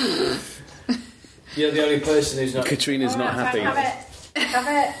 You're the only person who's not... Katrina's not happy. Have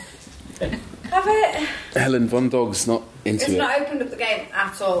it. Helen Von Dog's not into It's it. not opened up the game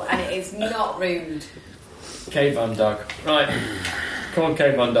at all, and it is not rude. Cave Von Dog. Right. Come on,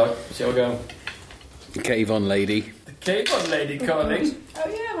 Cave Von Dog. Shall we go? Cave on, lady. The Cave Von Lady calling. Oh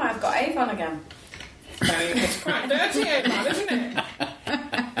yeah, I've got Avon again. It's quite dirty, Avon, isn't it?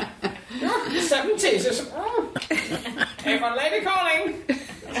 The 70s. Avon Lady calling.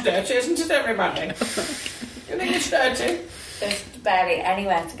 It's dirty, isn't it, everybody? You think it's dirty? There's barely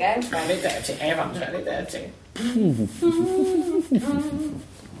anywhere to go. Very dirty. Avon's very dirty.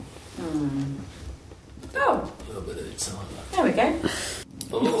 Oh, A little bit of a Tyler. there we go.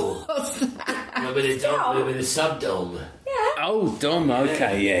 Oh. A little bit of subdome. Oh, Dom.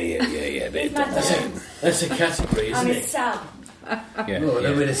 Okay, yeah. Bit of Dom. That's a category, isn't On his it? sub. Yeah, Oh, a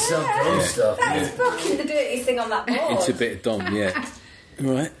little bit of subdome stuff. That is fucking the dirtiest thing on that board. It's a bit of Dom, yeah.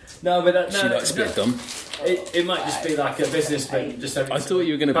 Right. No, but She likes a bit of Dom. It might just be like a business, but just I thought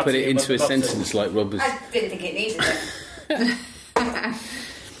you were going to put it into a sentence like Rob was. I didn't think it needed it.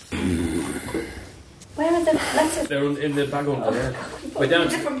 Where are the letters? They're in the bag under there. We're down to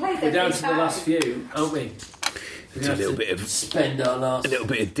Different place the every last few, aren't we? A little bit of Spend our last...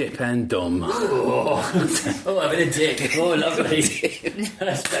 dip and Dom. Oh, having a dip. Oh, lovely.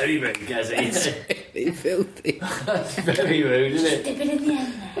 That's very rude, Gazzy. It's filthy. That's very rude, isn't it? Dip it in the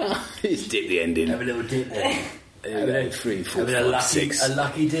end there. Just dip the end in. Have a little dip there. There we go. 3, 4, Having 5, 6. a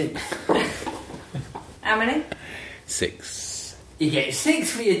lucky dip. How many? 6. You get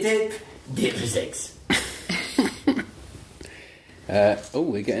 6 for your dip. Dip for 6.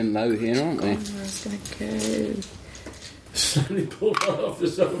 We're getting low here, aren't we? It's going to go. Slowly pull that off the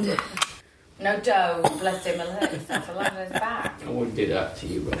sofa. No, don't. Bless him. He'll hurt himself along his back. I wouldn't do that to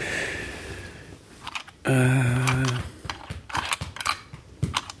you, Rob.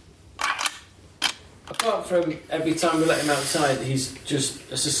 Apart from every time we let him outside, he's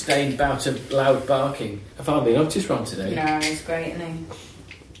just a sustained bout of loud barking. Have I been up to wrong today? No, he's great, isn't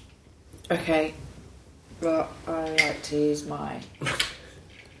he? Okay. Well, I like to use my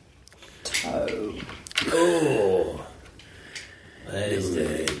toe. Oh. There's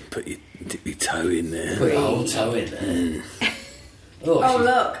the... Dip your toe in there. Put your whole toe in there. Oh,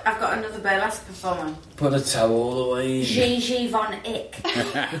 look. I've got another burlesque performer. Put a toe all the way in. Gigi Von Ick.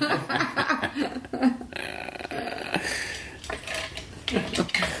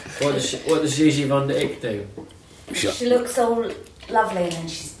 What does Gigi Von Ick do? She looks so lovely and then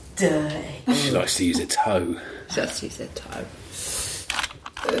she's dirty. She likes to use a toe. Just use a toe.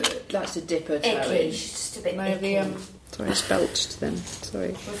 likes to dip her toe Icky. in. She's just a bit Maybe, icky. sorry, I spelched then. Sorry.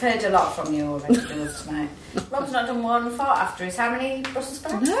 We've heard a lot from you already, Jules, tonight. Rob's not done one thought after us. How many Brussels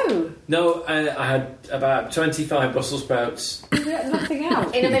sprouts? No, No, I had about 25 Brussels sprouts. you got nothing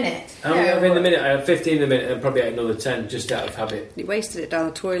out. In a minute. How many have in the minute? I had 15 in a minute and probably ate another 10 just out of habit. You wasted it down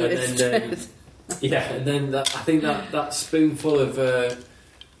the toilet And then, instead. Yeah, and then I think that spoonful of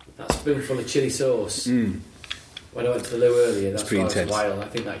chili sauce. When I went to the loo earlier, that's pretty why I was intense. wild. I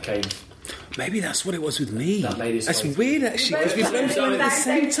think that came. Maybe that's what it was with me. That made it That's spicy. weird, actually, because we both both done went it at the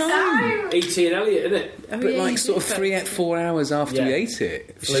same time. E.T. and Elliot, isn't it? Oh, But yeah, like you sort did of that. 4 hours after Yeah. we ate it,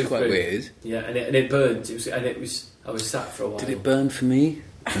 which Flew is quite through. weird. Yeah, and it burned. I was sat for a while. Did it burn for me?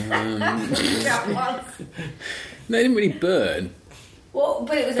 That was. No, it didn't really burn. Well,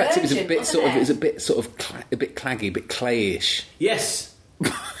 but it was In fact, it was a urgent, bit wasn't sort of. it? It was a bit sort of a bit claggy, a bit clayish. Yes.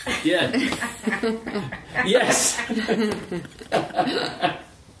 Yeah. Yes.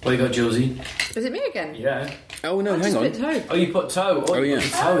 What you got, Josie? Is it me again? Yeah. Oh no, I hang just on. put toe. Oh, you put toe. Oh, you yeah.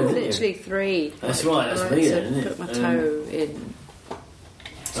 put toe in, didn't you? Literally 3. That's right. That's Right, me, so then, isn't it? put my toe in.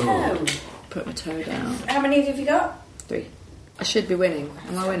 Toe. Put my toe down. How many have you got? 3. I should be winning.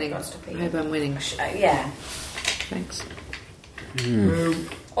 Am I winning? Got to be. I hope I'm winning. Yeah. Thanks.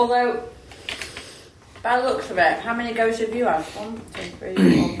 Although, by the looks of it, how many goes have you had? 1, 2,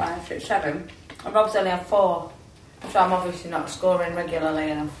 3, 4, 5, 6, 7. And Rob's only had 4. So I'm obviously not scoring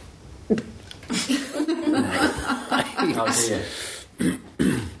regularly enough. Oh, dear.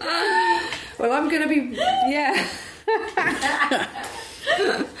 Well, I'm going to be... Yeah.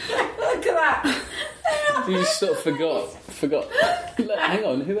 Look at that. You just sort of forgot. Look, hang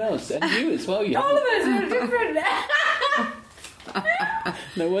on, who else? And you as well. You All of haven't- us are different.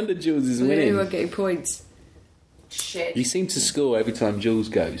 No wonder Jules is Who are winning. getting points? Shit. You seem to score every time Jules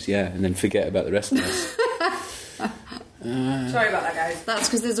goes, yeah, and then forget about the rest of us. Sorry about that, guys. That's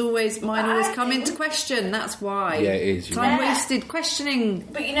because there's always... Mine always come into question. That's why. Yeah, it is. Time Yeah. wasted questioning.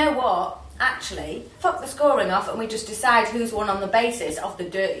 But you know what? Actually, fuck the scoring off and we just decide who's won on the basis of the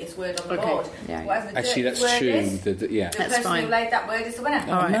dirtiest word on the Okay. board. Yeah. Whatever the Actually, dirtiest that's word true. is, Yeah. the That's person fine. who laid that word is the winner.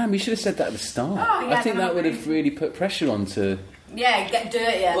 Oh man, we should have said that at the start. Oh, yeah, I think no, that would no. have really put pressure on to. Yeah, get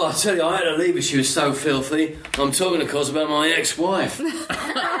dirtier. Well, I tell you, I had to leave her. She was so filthy. I'm talking, of course, about my ex-wife.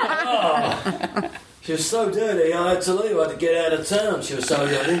 Oh, she was so dirty, I had to leave. I had to get out of town. She was so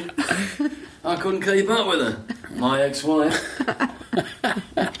dirty. I couldn't keep up with her. My ex-wife. Are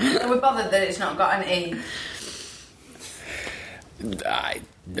we bothered that it's not got an E? No.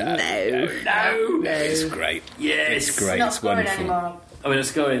 It's great. Yes. It's great. Not It's scoring wonderful. anymore. I mean,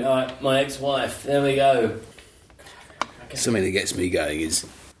 it's going. All right, my ex-wife. There we go. Something that gets me going is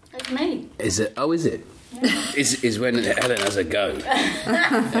It's me. it? Oh, is it? Is when Helen has a go.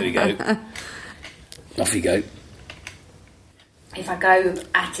 There we go. Off you go. If I go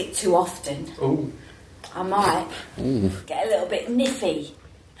at it too often, Ooh. I might get a little bit niffy.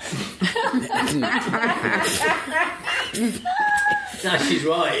 No, she's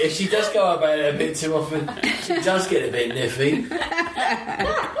right. If she does go about it a bit too often, she does get a bit niffy.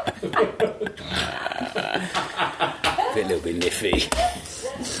 A little bit niffy.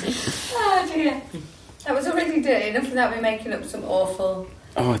 Oh dear. That was already dirty enough without me making up some awful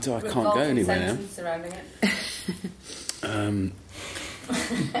Oh, I can't go revolting anywhere now. sentence surrounding it.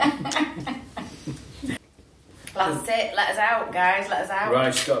 That's it. Let us out, guys. Let us out.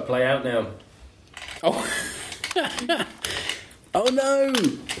 Right, she's got to play out now. Oh. Oh no!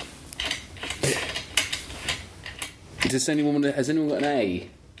 Has anyone got an A?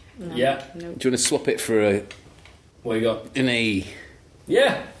 Yeah. Do you want to swap it for What you got? an E?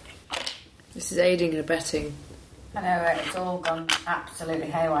 Yeah. This is aiding and abetting. I know, right? It's all gone absolutely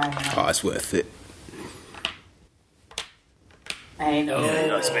haywire now. Oh, it's worth it. Hey, no. Yeah,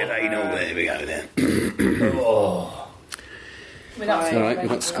 nice bit of anal. There we go then. Oh. We're not All right, we're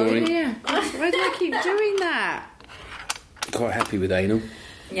not scoring. Yeah. Why do I keep doing that? Quite happy with anal.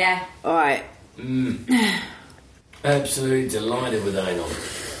 Yeah. All right. Absolutely delighted with anal.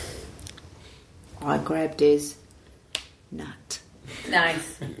 I grabbed his nut.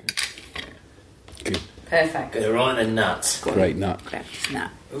 Nice. Good. Perfect. Get it right in the nuts. Great nut. Grabbed his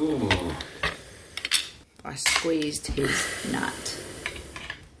nut. Ooh. I squeezed his nut.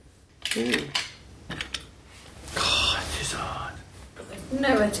 Ooh. God, this is hard.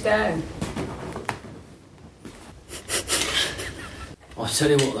 Nowhere to go. I'll tell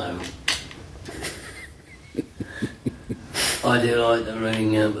you what though. I do like to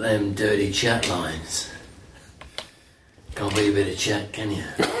ring up them dirty chat lines. Can't beat a bit of chat, can you?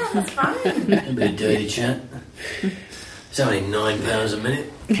 That's fine. A bit of dirty chat. It's only £9 a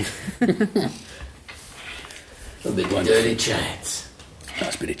minute. A bit of dirty chats.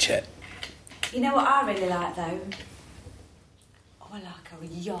 Nice bit of Chet. You know what I really like though? Oh, I like a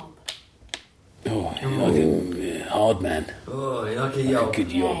yob. Oh, you like a hard man. Oh, you like a A yob?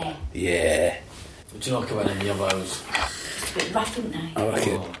 good yob. Yeah. What do you like about them yobbos? It's a bit rough, isn't it? I like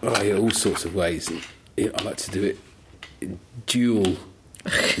it. I like it all sorts of ways. I like to do it in dual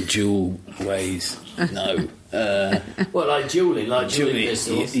ways. No. What, like dueling? Like dueling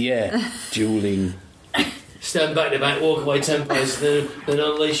pistols? Yeah. Dueling. Stand back to back, walk away 10 paces, then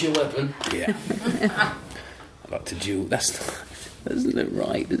unleash your weapon. Yeah. I like to duel. Doesn't look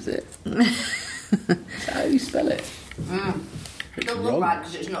right, does it? That's how you spell it. It doesn't look right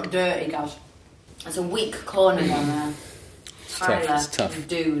because it's not dirty, guys. There's a weak corner down there. Tyler, It's tough.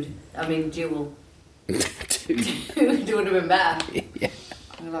 Dude. I mean, Jewel. Dude. Dude would have been better. Yeah.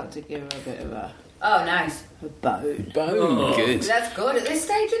 I like to give her a bit of a Oh, nice. bone. Bone. Good. That's good at this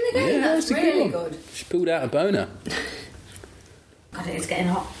stage in the game. Yeah, that's that's a really good one. good. She pulled out a boner. God, it is getting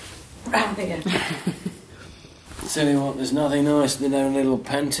hot. Round here. Tell you what, there's nothing nice than having a little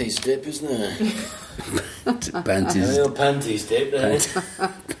panties dip, isn't there? A Panties. little panties dip there.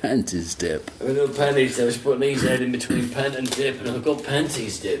 Panties dip. A little panties dip. I was putting these head in between pant and dip, and I've got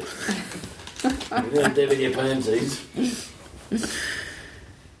panties dip. A little dip in your panties.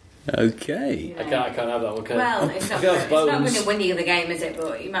 Okay. I can't have that one, can I? Well, it's not, I feel it's not bones. going to win you the game, is it?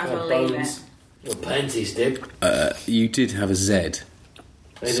 But you might as well leave Bones. it. Little panties dip. You did have a Z.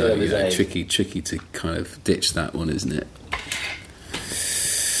 They do So have a yeah, Z. tricky to kind of ditch that one, isn't it?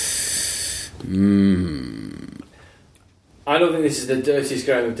 I don't think this is the dirtiest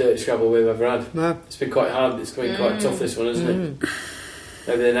game of Dirty Scrabble we've ever had. No. It's been quite hard. It's been quite tough, this one, isn't it?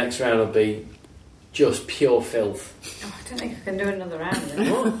 Maybe the next round will be just pure filth. Oh, I don't think I can do another round.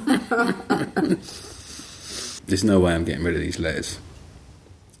 Then. There's no way I'm getting rid of these letters.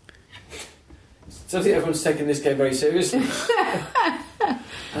 So I think everyone's taking this game very seriously.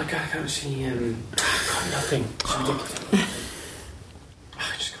 I can't see. I've got nothing. It's ridiculous.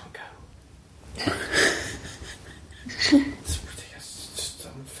 I just can't go. It's ridiculous. It's just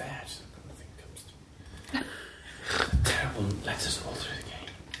unfair. Nothing comes to me. Terrible letters all through the game.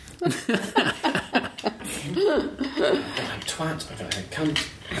 I don't like twat. I don't like cunt.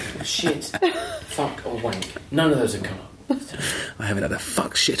 Shit. Fuck or wank. None of those have come up. I haven't had a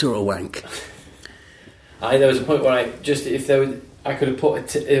fuck, shit, or a wank. There was a point where I could have put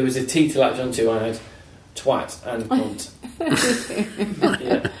there was a T to latch onto. I had twat and cunt.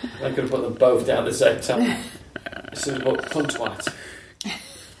 Yeah, I could have put them both down at the same time. So I put cunt twat.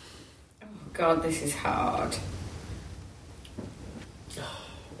 Oh, God, this is hard.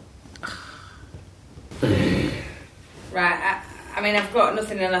 Right, I mean, I've got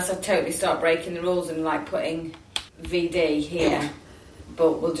nothing unless I totally start breaking the rules and like putting VD here.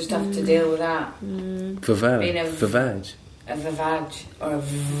 But we'll just have to deal with that. Vavage. A vavage or a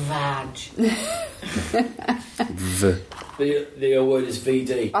vag. The word is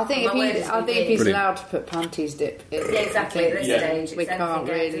VD. I think My word is if he's Brilliant. allowed to put panties dip in. Yeah, exactly. At this Yeah. stage, We it's can't anything goes,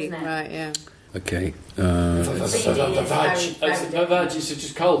 really. isn't it? Right, yeah. Okay. Vavage is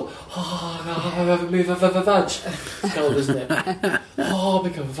just cold. Oh, I haven't moved vavage. It's cold, isn't it? Oh,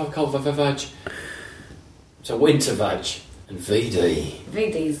 because I'm cold vavage. So winter vag. And VD.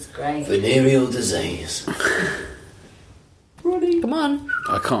 VD's great. Venereal disease. Come on.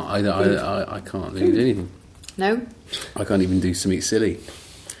 I can't. I can't really do anything. No? I can't even do something silly.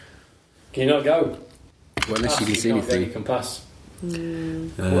 Can you not go? Well, unless you can see can't, then you anything. can pass.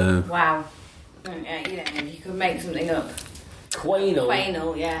 Wow. Yeah, you could make something up. Quainal.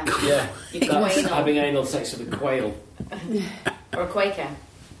 Quainal, yeah. Yeah. You can That's quainal. having anal sex with a quail. Or a Quaker.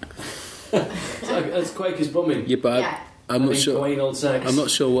 That's Quaker's bumming. Yeah, but Yeah. I'm not Having sure. Quainal sex. I'm not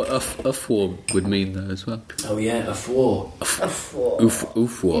sure what uffwar would mean though as well. Oh yeah, a four. Uffwar.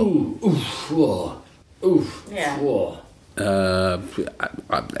 Four. Oof. Yeah. Whoa.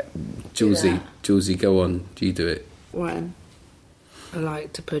 Julesy, go on. Do you do it? When? I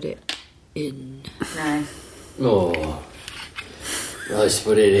like to put it in. Nice. Oh. Let's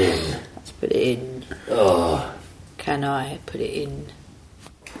put it in. Let's put it in. Oh. Can I put it in?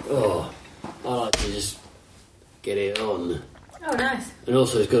 Oh. I like to just get it on. Oh, nice. And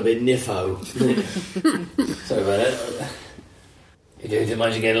also it's got a bit niffo. Sorry about that. You do too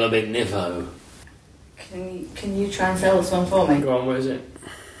much, you get a little bit niffo. Can you try and sell this one for me? Go on, where is it?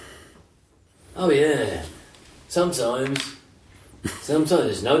 Oh yeah. Sometimes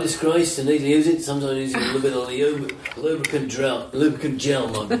it's no disgrace to need to use it. Sometimes you use a little bit of lubricant gel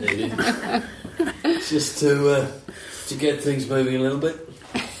might be needed. Just to get things moving a little bit.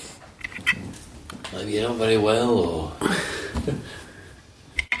 Maybe you're not very well, or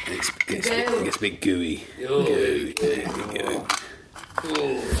It gets a bit gooey. Oh. There we go.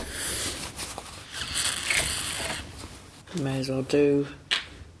 May as well do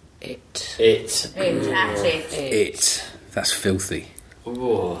it. It. That's filthy.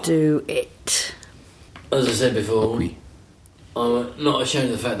 Oh. Do it. As I said before, I'm not ashamed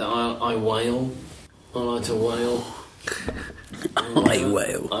of the fact that I wail. I like to wail. I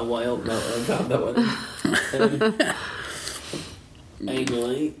wail. I wail. No, that one.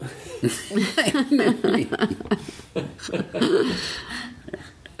 Anally.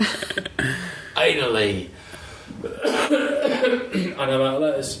 Anally. I know about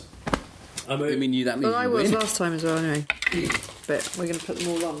letters. I mean, that means Well, I you was win. last time as well, anyway. But we're going to put them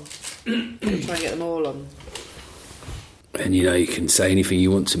all on. We're going to try and get them all on. And you can say anything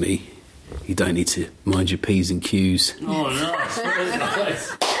you want to me. You don't need to mind your P's and Q's. Oh, nice. Very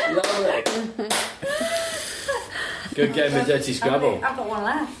nice. Lovely. Good game of Dirty Scrabble. I've got one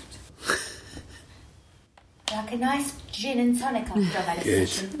left. Like a nice gin and tonic after I've had a Good.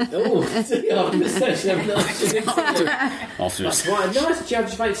 session. Oh, after the session, have a nice gin and tonic. Afterwards. Right, nice job,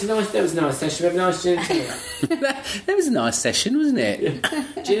 mate. That was a nice session. Have a nice gin and tonic. That was a nice session, wasn't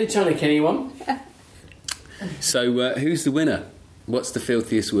it? Gin and tonic, anyone? So, who's the winner? What's the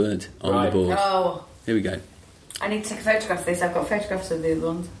filthiest word on Right. the board? Oh, Here we go. I need to take a photograph of this. I've got photographs of the other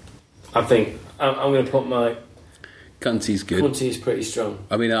ones. I think I'm going to put my Cunty's good. Cunty is pretty strong.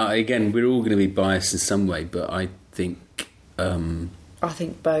 I mean, again, we're all going to be biased in some way, but I think, I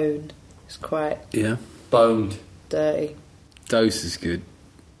think bone is quite yeah, Boned. dirty. dose is good.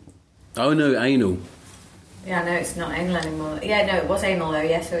 Oh no, anal. Yeah, no, it's not anal anymore. Yeah, no, it was anal though.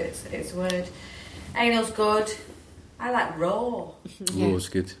 Yeah, so it's a word. Anal's good. I like raw. Raw's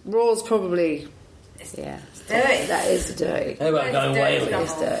good. Raw's probably... It's Yeah. dirty. That is dirty. How about going Dirty whaling?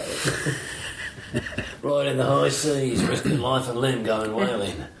 stuff. It's dirty. Right in the high seas, risking life and limb going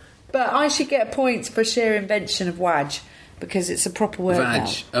whaling. But I should get points for sheer invention of waj, because it's a proper word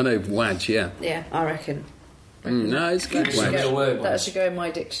Vag. Oh no, wag, yeah. now. Yeah, I reckon. No, it's good, That should wag. be a word. That should go in my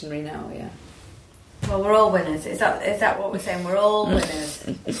dictionary now, yeah. Well, we're all winners. Is that what we're saying? We're all winners.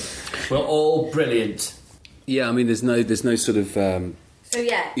 We're all brilliant. Yeah, I mean, there's no sort of, So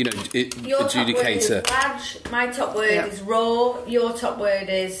yeah. your Your top word is adjudicator. badge. My top word Yeah. is raw. Your top word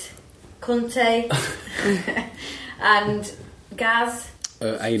is cunty. And Gaz.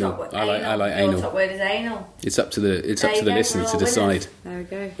 Anal. top I like Your anal. top word is anal. It's up to the There you go, listener we're to all decide. There we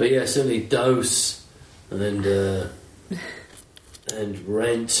go. But yeah, certainly dose and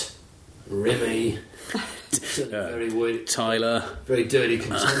rent, Rimmy. Certainly Tyler. very dirty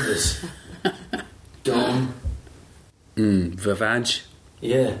contenders. Dom. Vavag.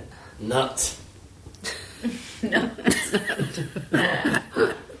 Yeah. Nut.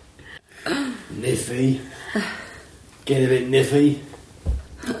 Niffy. Get a bit niffy.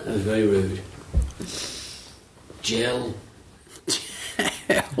 That was very rude. Gel.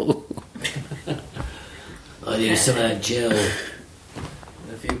 I need some of that gel.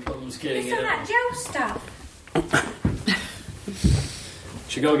 A few problems getting Some it of that out. gel stuff.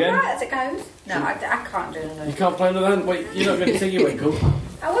 Should we go again? Right as it goes. No, I can't do You another. can't play another hand? Wait, you're not going to take your winkle?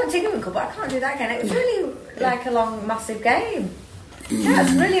 I won't take a winkle, but I can't do that again. It was really like a long, massive game. Yeah,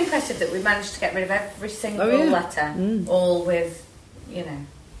 it's really impressive that we managed to get rid of every single Oh, yeah. letter, all with,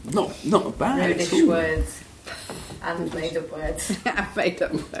 Not bad. rudish words and made up words. I made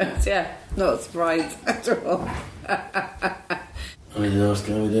up words, yeah. Not surprised at all. I mean, the last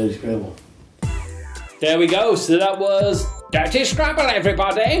game we did is Scrabble. There we go. So that was Dirty Scrabble,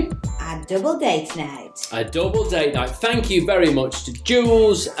 everybody. A double date night. A double date night. Thank you very much to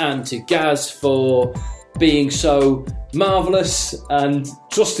Jules and to Gaz for being so marvellous and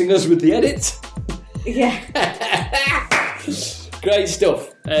trusting us with the edit. Yeah. Great stuff.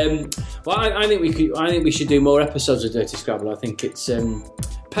 Well, I think we should do more episodes of Dirty Scrabble. I think it's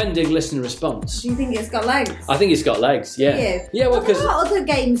pending listener response. Do you think it's got legs? I think it's got legs. Yeah. Do you? Yeah. Well, there because are other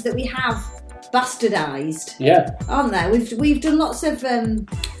games that we have bastardised, yeah. aren't there? We've done lots of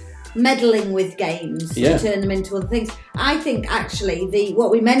meddling with games Yeah. to turn them into other things. I think actually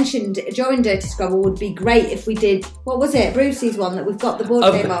what we mentioned during Dirty Scrabble would be great if we did. What was it? Brucey's one that we've got the board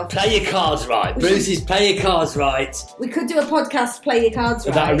game of. Play your cards right. Bruce's play your cards right. We could do a podcast. Play your cards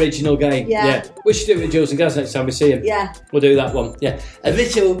right. That original game. Yeah. We should do it with Jules and Gaz next time we see him. Yeah. We'll do that one. Yeah. A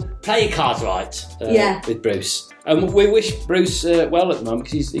little play your cards right. Yeah. With Bruce. And we wish Bruce well at the moment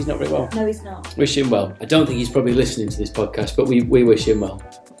because he's not very well. No, he's not. Wish him well. I don't think he's probably listening to this podcast, but we wish him well.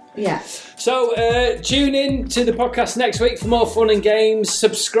 Yeah. So tune in to the podcast next week for more fun and games.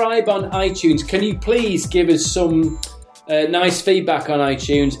 Subscribe on iTunes. Can you please give us some nice feedback on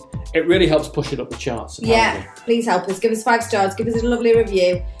iTunes? It really helps push it up the charts. Yeah. Please help us. Give us 5 stars. Give us a lovely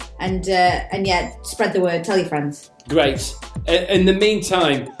review. And yeah, spread the word. Tell your friends. Great. In the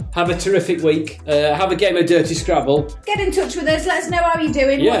meantime, have a terrific week. Have a game of Dirty Scrabble. Get in touch with us. Let us know how you're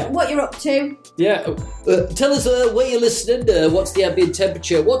doing. Yeah. What you're up to. Yeah. Tell us where you're listening. What's the ambient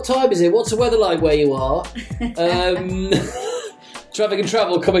temperature? What time is it? What's the weather like where you are? Traffic and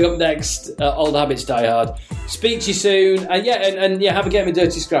travel coming up next. Old habits die hard. Speak to you soon. And have a game of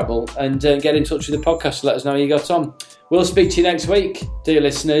Dirty Scrabble and get in touch with the podcast. Let us know how you got on. We'll speak to you next week, dear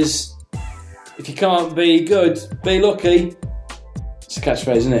listeners. If you can't be good, be lucky. It's a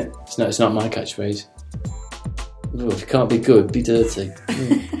catchphrase, isn't it? It's not my catchphrase. Ooh, if you can't be good, be dirty.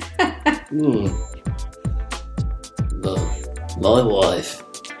 My wife.